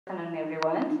Good afternoon,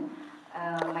 everyone.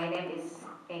 My name is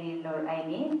Eni.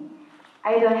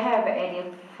 I don't have any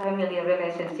family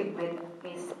relationship with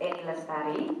Miss Eni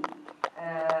Lestari,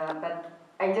 but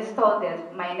I just thought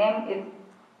that my name is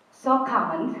so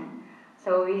common,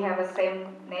 so we have the same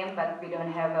name, but we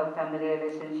don't have a family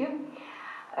relationship.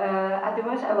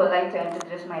 Afterwards, I would like to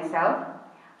introduce myself.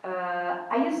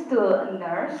 I used to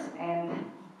nurse, and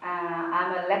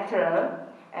I'm a lecturer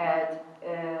at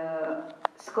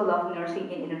School of Nursing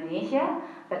in Indonesia,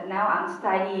 but now I'm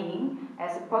studying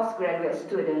as a postgraduate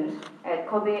student at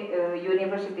Kobe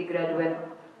University Graduate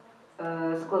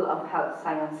School of Health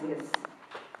Sciences.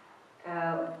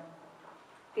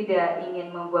 Tidak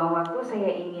ingin membuang waktu, saya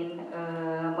ingin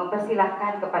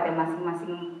mempersilahkan kepada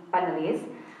masing-masing panelis.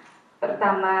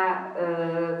 Pertama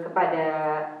kepada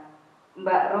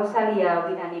Mbak Rosalia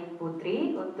Winani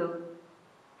Putri untuk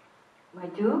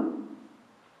maju.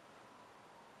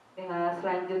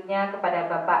 Selanjutnya kepada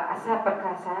Bapak Asa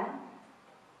Perkasa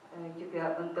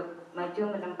juga untuk maju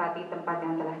menempati tempat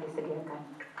yang telah disediakan.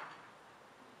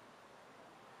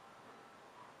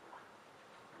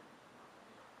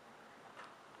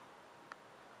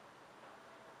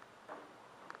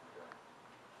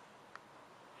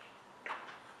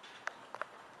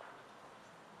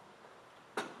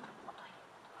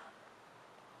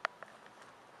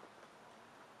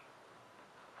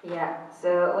 Ya,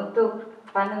 untuk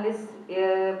panelis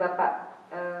Bapak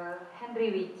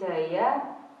Henry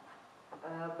Wijaya,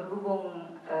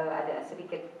 berhubung ada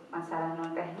sedikit masalah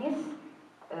non teknis,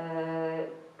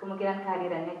 kemungkinan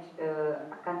kehadirannya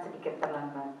akan sedikit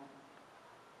terlambat.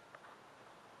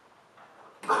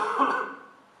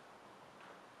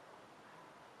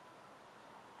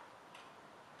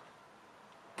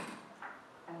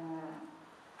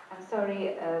 I'm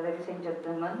sorry, ladies and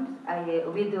gentlemen,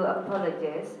 we do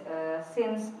apologize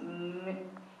since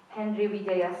Henry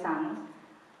Wijaya-san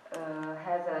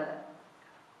has a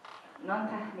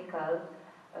non-technical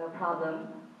problem,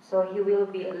 so he will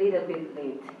be a little bit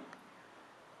late.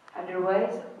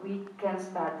 Otherwise, we can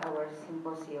start our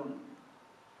symposium.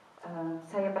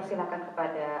 Saya persilakan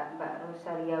kepada Mbak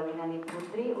Rosalia Winani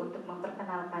Putri untuk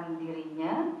memperkenalkan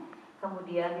dirinya,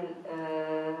 kemudian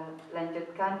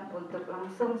dilanjutkan untuk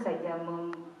langsung saja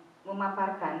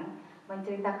memaparkan,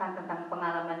 menceritakan tentang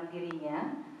pengalaman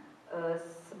dirinya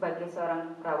sebagai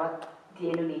seorang perawat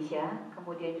di Indonesia,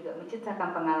 kemudian juga menceritakan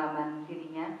pengalaman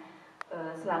dirinya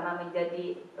selama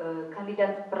menjadi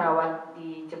kandidat perawat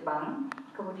di Jepang,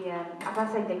 kemudian apa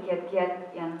saja kiat-kiat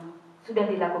yang sudah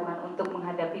dilakukan untuk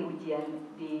menghadapi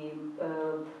ujian di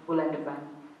bulan depan.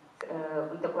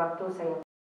 Untuk waktu saya